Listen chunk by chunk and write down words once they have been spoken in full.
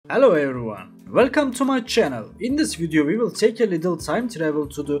Hello everyone, welcome to my channel. In this video we will take a little time travel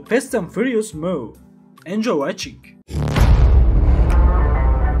to the Fast and Furious movie. Enjoy watching.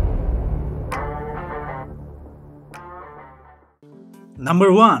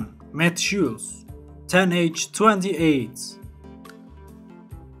 Number 1. Matt Shields, 10 age 28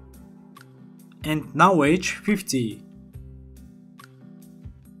 and now age 50.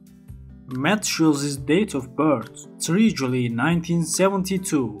 Matt Shields' date of birth 3 July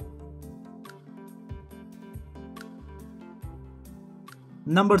 1972.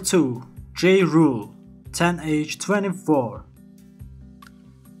 Number 2. Ja Rule, 10 age 24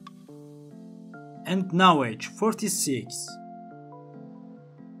 and now age 46.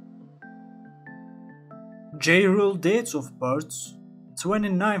 Ja Rule date of birth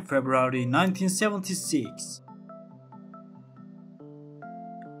 29 February 1976.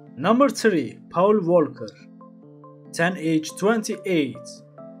 Number 3. Paul Walker, 10 age 28.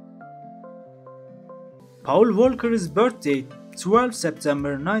 Paul Walker's birthday 12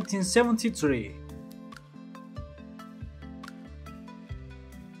 September 1973.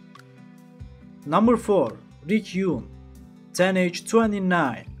 Number 4. Rick Yoon, 10 age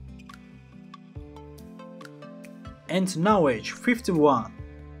 29 and now age 51.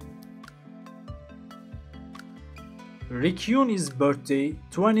 Rick Yoon's birthday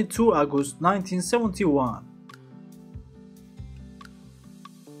 22 August 1971.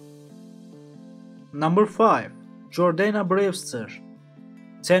 Number 5. Jordana Brewster,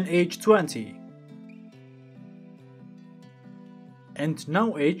 10 age 20 and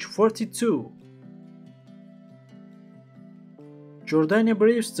now age 42. Jordana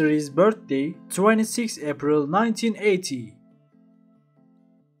Brewster's birthday 26 April 1980.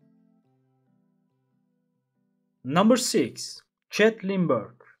 Number 6. Chet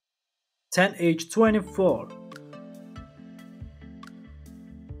Lindbergh, 10 age 24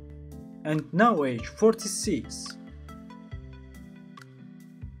 and now age 46.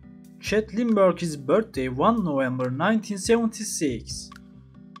 Chet Lindbergh's birthday 1 November 1976.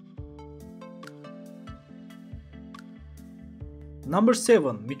 Number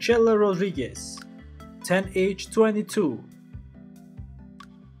 7. Michelle Rodriguez, 10 age 22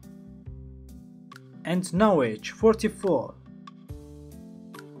 and now age 44.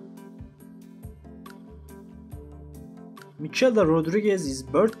 Michelle Rodriguez's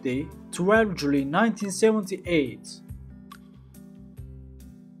birthday 12 July 1978.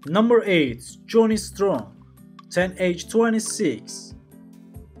 Number 8. Johnny Strong, 10 age 26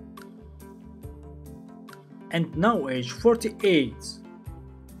 and now age 48.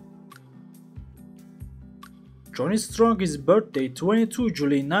 Johnny Strong's birthday 22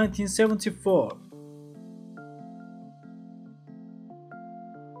 July 1974.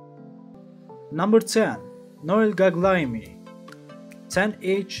 Number 10. Noel Gagliami, 10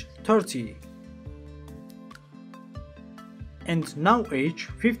 age 30 and now age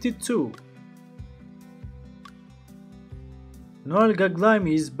 52. Noel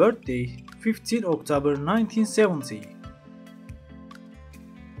Gagliami's birthday 15 October 1970.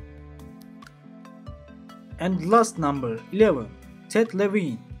 And last number 11. Ted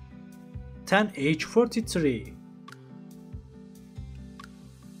Levine, 10 age 43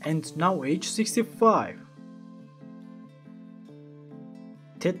 and now age 65.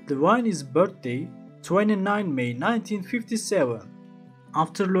 Ted Levine's birthday 29 May 1957.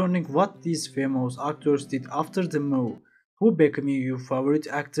 After learning what these famous actors did after the movie, who became your favorite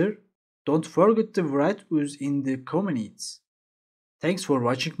actor? Don't forget to write us in the comments. Thanks for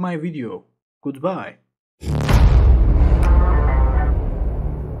watching my video. Goodbye.